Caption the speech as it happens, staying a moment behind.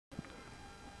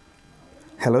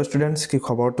Hello students, কি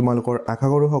খবৰ তোমালোকৰ আশা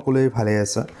কৰো সকলোৱে ভালে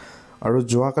আছে আৰু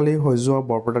যোৱাকালি হৈ যোৱা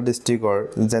বৰপেটা ডিস্ট্ৰিক্টৰ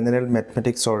জেনাৰেল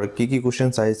ম্যাথমেটিক্সৰ কি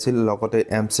কোৱেশ্চনছ আহিছিল লগতে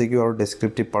এমসিকিউ আৰু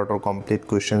ডেসক্ৰিপটিভ পাৰ্টৰ কমপ্লিট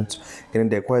কোৱেশ্চনছ কিনে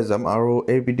দেখুৱাই যাম আৰু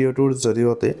এই ভিডিওটোৰ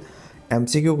জৰিয়তে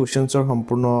এমসিকিউ কোৱেশ্চনছৰ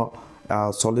সম্পূৰ্ণ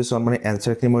সলিউশন মানে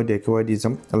এনসাৰ কি মই দেখুৱাই দি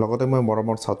যাম লগতে মই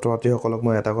মৰমৰ ছাত্ৰ-ছাত্ৰীসকলক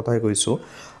মই এটা কথাই কৈছো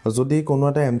যদি কোনো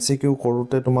এটা এমসিকিউ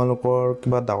কৰোতে তোমালোকৰ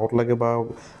কিবা ডাউট লাগে বা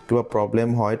কিবা প্ৰবলেম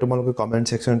হয় তোমালোকে কমেন্ট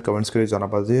সেকশনত কমেন্টছ কৰি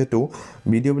জনাবা যেহেতু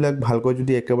ভিডিও বিলাক ভালকৈ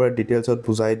যদি একেবাৰে ডিটেইলছত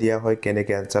বুজাই দিয়া হয়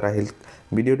কেনেকৈ আনসাৰ আহিল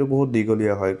ভিডিওটো বহুত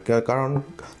দীঘলীয়া হয় কাৰণ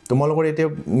তোমালোকৰ এতিয়া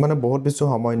মানে বহুত বেছি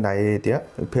সময় নাই এতিয়া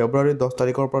ফেব্ৰুৱাৰী 10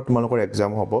 তাৰিখৰ পৰা তোমালোকৰ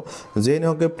এক্সাম হ'ব যে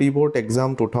নহকে pre board exam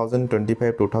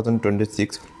 2025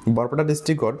 2026 Barpeta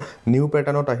ডিস্ট্ৰিক্টৰ new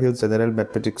প্যাটাৰ্নত আহিল জেনাৰেল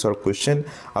ম্যাথমেটিক্সৰ কোৱেশ্চন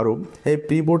আৰু এই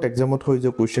প্ৰি বোৰ্ড এক্সামত হৈ যে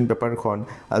কোৱেশ্চন পেপাৰখন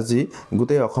আজি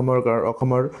গুটেই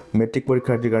অসমৰ মেট্ৰিক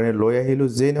পৰীক্ষাৰ্থীৰ কাৰণে লৈ আহিলো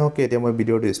যে নহকে এতিয়া মই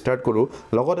ভিডিওটো ষ্টাৰ্ট কৰো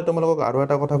লগতে তোমালোকক আৰু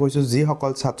এটা কথা কৈছো যি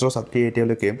সকল ছাত্ৰ-ছাত্ৰী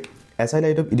এতিয়ালৈকে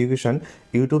HSLC এডুকেশ্যন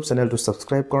ইউটিউব চেনেলটো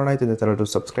সাবস্ক্ৰাইব কৰা নাই তেনে চেনেলটো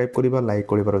সাবস্ক্ৰাইব কৰিবা লাইক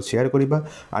কৰিবা আৰু শেয়াৰ কৰিবা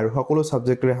আৰু সকলো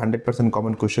সাবজেক্টৰে 100%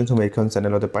 কমন কোৱেশ্চনছ সমূহ এইখন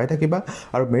চেনেলতে পাই থাকিবা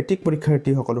আৰু মেট্ৰিক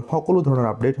পৰীক্ষাৰ্থী সকলো ধৰণৰ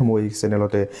আপডেট সমূহ এই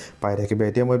চেনেলতে পাই থাকিবা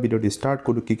এতিয়া মই ভিডিওটো ষ্টাৰ্ট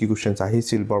কৰো কি কোৱেশ্চনছ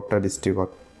আহিছিল বৰপেটা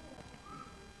ডিস্ট্ৰিক্টত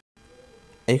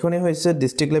এইখনে হৈছে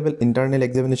district level internal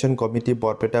examination committee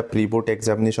Barpeta pre board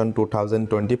examination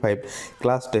 2025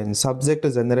 class 10 subject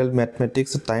general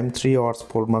mathematics time 3 আৱাৰ্স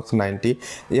 4 marks 90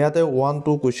 ইয়াতে 1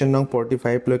 2 কোৱেশ্চন নং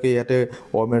 45 লৈকে ইয়াতে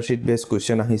ওমেৰ শীট বেস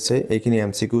কোৱেশ্চন আহিছে এইখিনি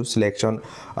এমসিকিউ সিলেকশন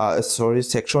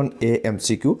সেকশন এ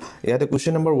এমসিকিউ ইয়াতে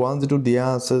কোৱেশ্চন নম্বৰ 1 যেটো দিয়া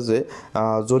আছে যে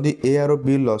যদি এ আৰু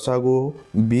বি লসাগু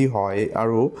বি হয়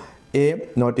আৰু A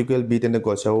not equal B then the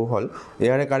গসাউ হল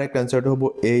ইয়াৰে কারেক্ট আনসারটো হ'ব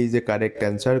A is a correct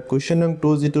answer question নং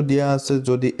 2 যেটো দিয়া আছে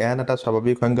যদি n এটা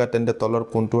স্বাভাবিক সংখ্যা তেন্তে তলৰ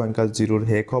কোনটো সংখ্যা 0 ৰ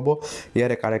হেক হ'ব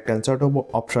ইয়াৰে কারেক্ট আনসারটো হ'ব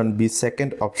option B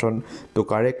second option two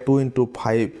correct 2 into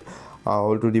 5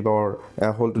 whole to the power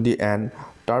whole to the n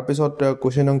তাৰ পিছত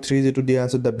question নং 3 যেটো দিয়া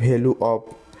আছে the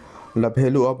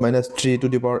value of minus 3 to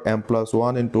the power m plus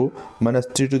 1 into minus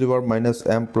 3 to the power minus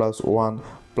m plus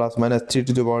 1 plus minus 3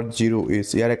 to the power 0 is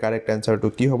ইয়াৰে correct answer to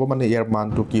কি হ'ব মানে ইয়াৰ মান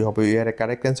to কি হ'ব ইয়াৰে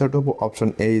correct answer to হ'ব option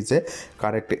A is a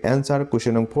correct answer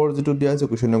question number 4 যেটো দিয়া আছে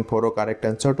question number 4 ৰ correct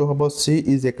answer to হ'ব C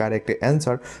is a correct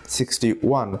answer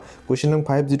 61 question number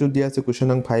 5 যেটো দিয়া আছে question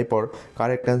number 5 ৰ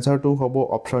correct answer to হ'ব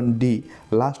option D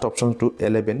last option to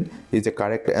 11 is a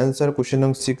correct answer question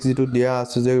number 6 যেটো দিয়া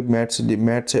আছে যে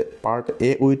maths part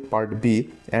A with part B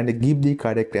and give the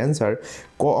correct answer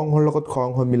ক অংশৰ লগত খ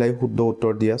অংশ মিলাই শুদ্ধ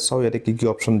উত্তৰ দিয়া সো ইয়াতে কি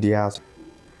অপশন দিয়া আছে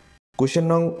question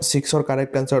nong 6 or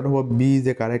correct answer hobo B is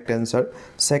the correct answer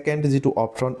second যেটো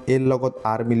option A লগত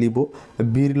R মিলিবো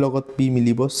B ৰ লগত P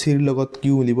মিলিবো C ৰ লগত Q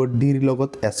মিলিবো D ৰ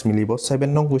লগত S মিলিবো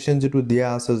 7 নং question যেটো দিয়া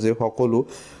আছে যে সকলো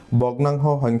ভগ্নাংশ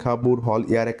সংখ্যাবোৰ হল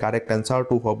ইয়াৰে কারেক্ট আনসার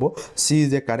টু হ'ব C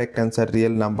is a correct answer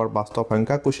real number বাস্তব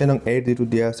সংখ্যা question nong 8 যেটো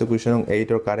দিয়া আছে question nong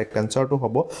 8 ৰ কারেক্ট আনসার টু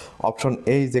হ'ব option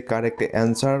A is a correct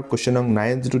answer question nong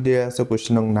 9 যেটো দিয়া আছে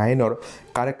question nong 9 ৰ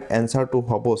কারেক্ট আনসার টু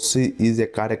হ'ব C is a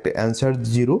correct answer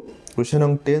 0 question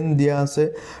nong 10 দিয়া আছে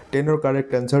 10 ৰ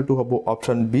কারেক্ট আনসার টু হ'ব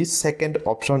option B second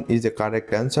option is a correct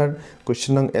answer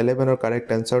question nong 11 ৰ কাৰেক্ট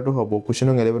আনসাৰ টু হ'ব question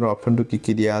nong 11 ৰ অপশন টু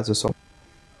কি দিয়া আছে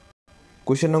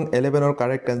question nong 11 or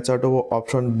correct answer to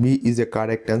option B is a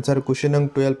correct answer question nong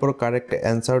 12 or correct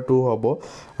answer to hobo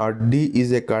or D is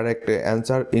a correct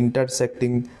answer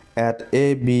intersecting at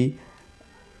AB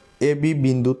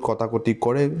bindut kotakoti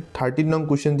kore 13 nong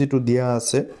question যেটো দিয়া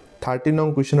আছে 13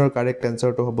 nong question or correct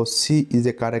answer to hobo C is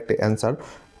a correct answer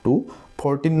to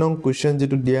 14 nong question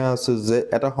যেটো দিয়া আছে যে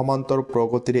এটা সমান্তৰ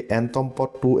প্ৰগতিৰে nতম পদ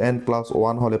 2n +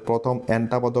 1 হলে প্ৰথম n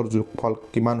টা পদৰ যোগফল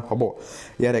কিমান হ'ব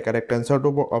ইয়াৰ কারেক্ট আনসার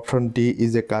হ'ব option D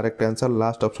is a correct answer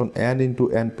last option n into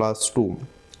n + 2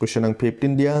 question nang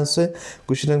 15 দিয়া আছে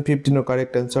question nang 15 ৰ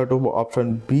কারেক্ট আনসার হ'ব option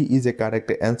B is a correct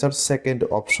answer second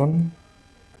option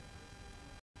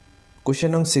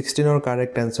question nang 16 or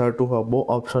correct answer to hobo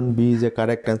option B is a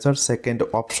correct answer second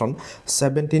option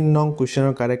 17 nong question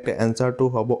or correct answer to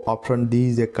hobo option D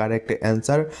is a correct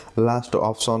answer last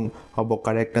option hobo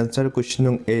correct answer question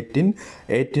nang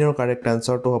 18 or correct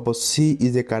answer to hobo C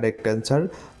is a correct answer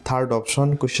third option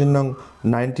question nang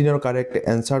 19 or correct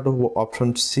answer to hobo option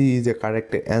C is a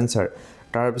correct answer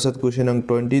tar pisot question nang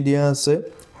 20 dia ase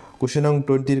question nang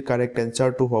 20 ৰ correct answer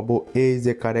to hobo A is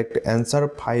a correct answer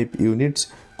 5 units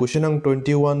question nang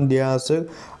 21 দিয়া আছে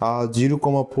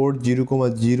 0,4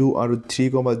 0,0 আৰু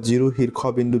 3,0 শীৰ্ষ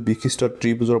বিন্দু বিশিষ্ট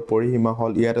ত্ৰিভুজৰ পৰিসীমা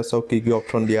হল ইয়াতে সব কি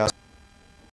অপশন দিয়া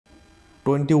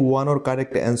 21 or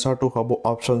correct answer to hobo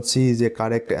option C is a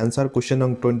correct answer. Question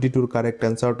number 22 correct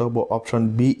answer to hobo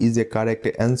option B is a correct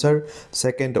answer.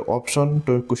 Second option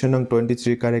to question number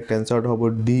 23 correct answer to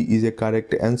hobo D is a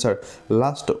correct answer.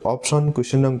 Last option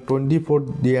question number 24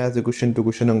 dia as a question to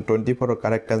question number 24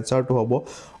 correct answer to hobo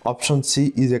option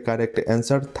C is a correct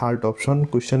answer. Third option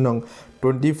question number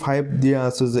 25 dia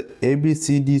as A B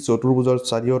C D চতুৰ্ভুজৰ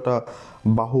চাৰিওটা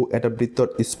বাহু এটা বৃত্তৰ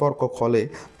স্পৰ্শক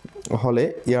হলে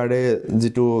ইয়াৰে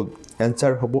যেটো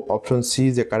answer hobo option C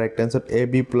is a correct answer.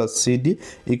 AB plus CD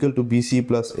equal to BC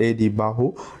plus AD bahu.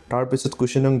 Tar pisot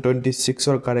question number 26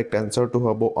 or correct answer to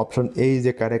hobo option A is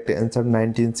a correct answer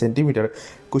 19 centimeter.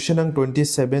 Question number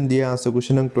 27 dia as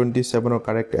question number 27 or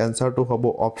correct answer to hobo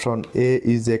option A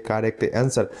is a correct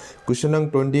answer. Question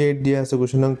number 28 dia as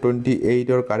question number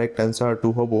 28 or correct answer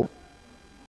to hobo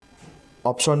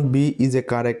option B is a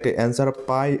correct answer.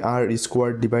 Pi r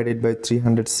squared divided by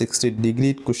 360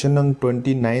 degree. Question number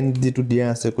 29 to dia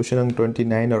as a question number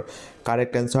 29 or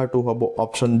correct answer to hobo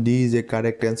option D is a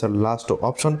correct answer. Last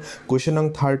option question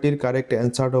number 30 correct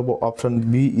answer to hobo option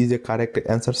B is a correct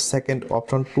answer. Second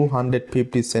option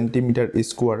 250 centimeter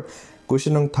square.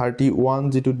 Question number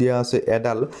 31 যেটো দিয়া আছে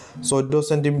এডাল 14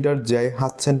 centimetre যাই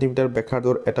 7 centimetre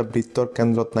ব্যাসাৰ্ধৰ এটা বৃত্তৰ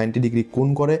কেন্দ্ৰত 90 degree কোণ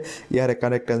কৰে ইয়াৰ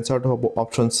correct আনসাৰটো হ'ব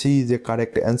option C is a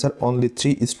correct answer only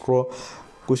 3 স্ট্ৰ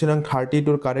Question number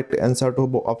 32 correct answer to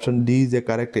option D is a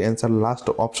correct answer. Last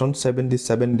option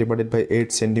 77 divided by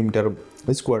 8 centimeter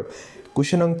square.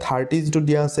 Question number 30 to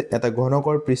dia ase eta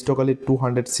ঘনকৰ পৃষ্ঠকালি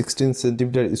 216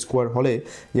 centimeter square hole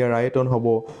ইয়াৰ আয়তন হ'ব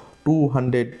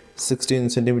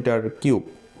 216 centimeter cube.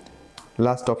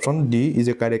 Last option D is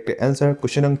a correct answer.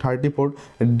 Question number 34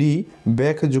 D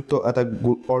ব্যাস যুক্ত এটা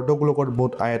অৰ্ধগোলকৰ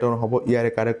মুঠ আয়তন হ'ব ইয়াৰ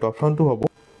correct option to হ'ব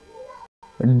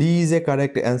D is a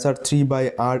correct answer 3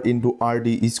 by R into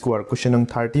RD square. Question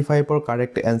number 35 or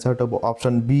correct answer to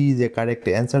option B is a correct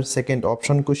answer. Second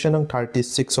option question number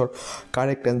 36 or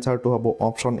correct answer to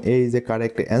option A is a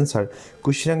correct answer.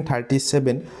 Question number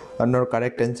 37 or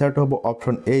correct answer to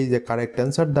option A is a correct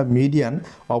answer. The median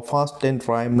of first 10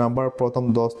 prime number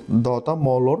prothom 10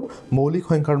 molor মৌলিক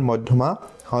সংখ্যাৰ মধ্যমা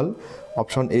হল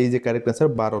option A is a correct answer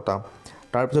 12টা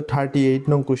তাৰপিছত 38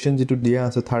 নং question যেটো দিয়া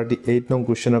আছে 38 নং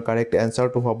কোৱেশ্চনৰ correct answer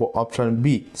two হ'ব option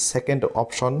B second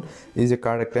option is a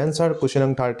correct answer question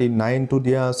নং 39 টু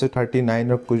দিয়া আছে 39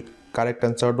 ৰ কাৰেক্ট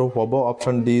আনসাৰ টু হ'ব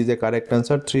option D is a correct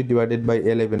answer 3 divided by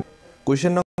 11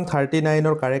 Question number 39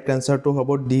 or correct answer to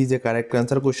about D is a correct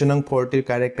answer. Question number 40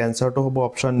 correct answer to about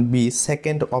option B.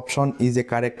 Second option is a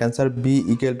correct answer. B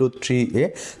equal to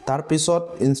 3A. Tar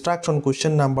pisot instruction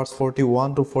question numbers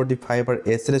 41 to 45 are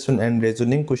acceleration and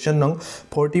reasoning. Question number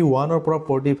 41 or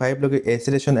 45 loge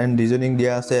acceleration and reasoning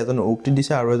dia ase ejon ukti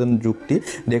dise aru ejon jukti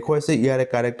dekho ase iare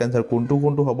correct answer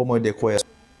kuntu hobo moi dekho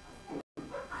ase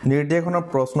নিৰ্দেশনৰ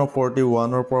প্ৰশ্ন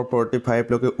 41 ৰ পৰা 45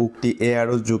 লৈকে উক্তি এ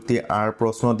আৰু যুক্তি R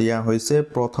প্ৰশ্ন দিয়া হৈছে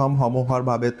প্ৰথম সমূহৰ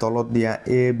বাবে তলত দিয়া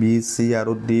এ বি সি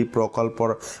আৰু ডি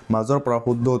প্ৰকল্পৰ মাজৰ পৰা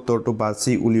শুদ্ধ উত্তৰটো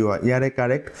বাছি উলিওৱা ইয়াৰে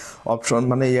কাৰেক্ট অপচন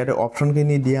মানে ইয়াৰে অপচন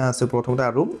কিনি দিয়া আছে প্ৰথমতে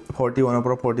আৰু 41 ৰ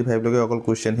পৰা 45 লৈকে অকল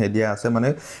কোৱেশ্চন হে দিয়া আছে মানে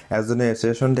এজনে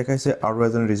এসেশন দেখাইছে আৰু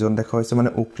এজন ৰিজন দেখাইছে মানে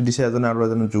উক্তি দিছে এজন আৰু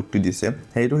এজন যুক্তি দিছে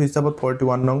হেইটো হিচাপত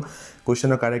 41 নং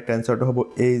Question correct answer to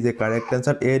hobo A is a correct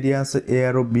answer. A dia ase A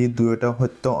aru B dueta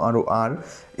hotto aru R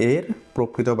A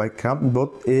prokrito baikha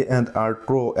both A and R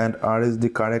true and R is the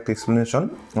correct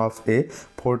explanation of A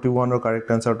 41 or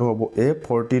correct answer to hobo A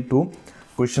 42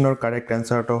 question or correct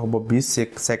answer to hobo B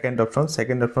second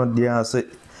option dia ase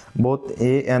both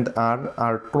A and R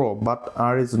are true but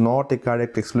R is not a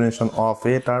correct explanation of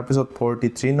A tar pisot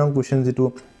 43 nong question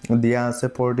jitu dia ase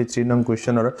 43 nong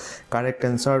question or correct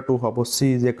answer to hobo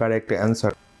C is a correct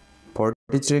answer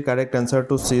 43 correct answer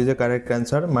to C is a correct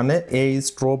answer mane A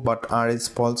is true but R is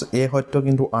false A hoyto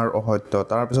kintu R hoyto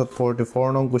tar pisot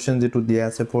 44 nong question jitu dia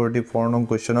ase 44 nong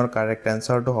question or correct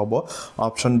answer to hobo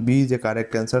option B is a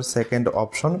correct answer second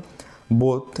option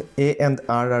Both A and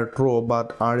R are true,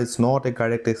 but R is not a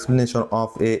correct explanation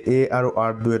of A. A and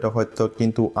R dueta hoyto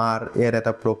kintu R er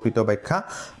eta prokrito baikha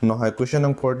nohoy. Question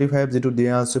number 45 jitu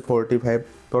dia ase 45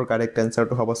 tor correct answer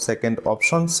to hobo second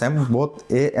option same both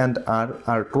A and R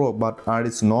are true, but R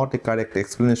is not a correct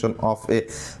explanation of A.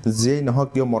 Jei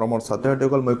noho kio moromor satya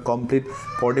dekol moi complete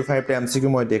 45 ta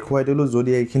MCQ moi dekhuai dilu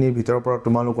jodi eikhini bhitor pora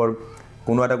tumalukor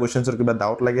কোনো এটা কোৱেশ্চনছৰ কিবা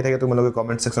doubt লাগি থাকে তোমালোকে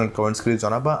comment সেকশনত comments কৰি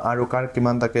জনাবা আৰু কাৰ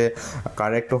কিমান তাকে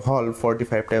কাৰেক্ট হল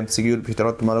 45 টাইম সিকিউৰ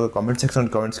ভিতৰত তোমালোকে কমেন্ট সেকশনত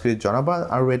কমেন্টছ কৰি জনাবা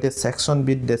আৰু এতে সেকশন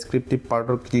বিট ডেসক্ৰিপটিভ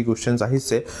পাৰ্টৰ কি কোৱেশ্চনছ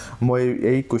আহিছে মই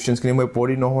এই কোৱেশ্চনছ কিনি মই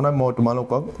পঢ়ি নহনা মই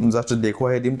তোমালোকক জাস্ট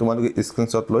দেখুৱাই দিম তোমালোকে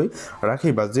স্ক্ৰিনশ্বট লৈ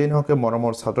ৰাখিবা যেন হকে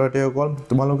মৰমৰ ছাত্ৰসকল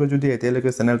তোমালোকে যদি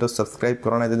এতিয়ালৈকে চেনেলটো সাবস্ক্ৰাইব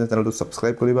কৰা নাই তেনে চেনেলটো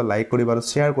সাবস্ক্ৰাইব কৰিবা লাইক কৰিবা আৰু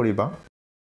শেয়াৰ কৰিবা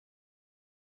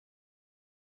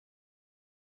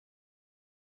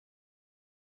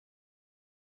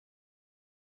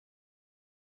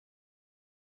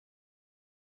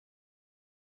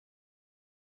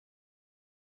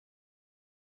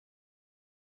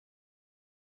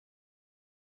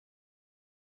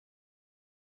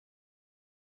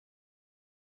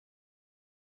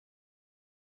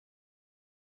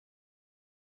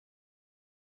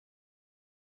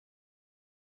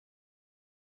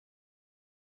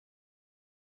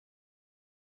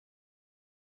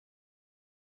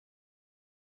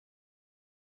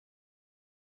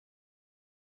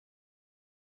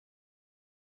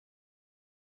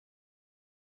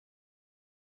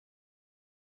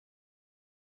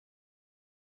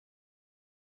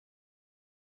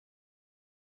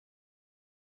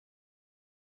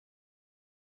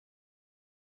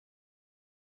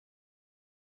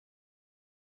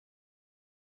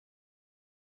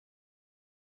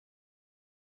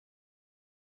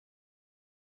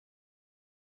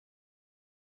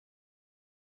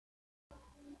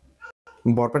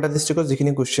বৰপেটা ডিষ্ট্ৰিক্টৰ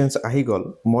যিখিনি কুৱেশ্যনছ আহি গ'ল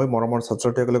মই মৰমৰ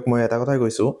ছাত্ৰ-ছাত্ৰীসকলক মই এটা কথাই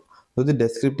কৈছোঁ যদি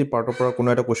ডেছক্ৰিপটিভ পাৰ্টৰ পৰা কোনো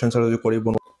এটা কুৱেশ্যন যদি কৰিব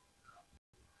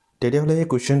তেতিয়াহ'লে সেই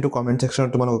কুৱেশ্যনটো কমেণ্ট ছেকশ্যনত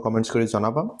তোমালোকে কমেণ্টছ কৰি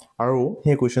জনাবা আৰু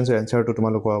সেই কুৱেশ্যনছৰ এনচাৰটো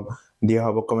তোমালোকক দিয়া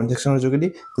হ'ব কমেণ্ট ছেকশ্যনৰ যোগেদি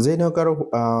যেই নহওক আৰু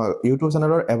ইউটিউব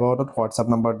চেনেলৰ এবাউটত হোৱাটছআপ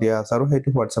নাম্বাৰ দিয়া আছে আৰু সেইটো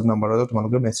হোৱাটছআপ নাম্বাৰত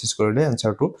তোমালোকে মেছেজ কৰিলে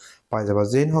এনচাৰটো পাই যাবা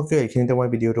যেই নহওক এইখিনিতে মই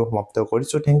ভিডিঅ'টো সমাপ্ত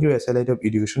কৰিছোঁ thank U HSLC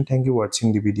education thank U ৱাচিং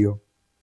দি ভিডিঅ'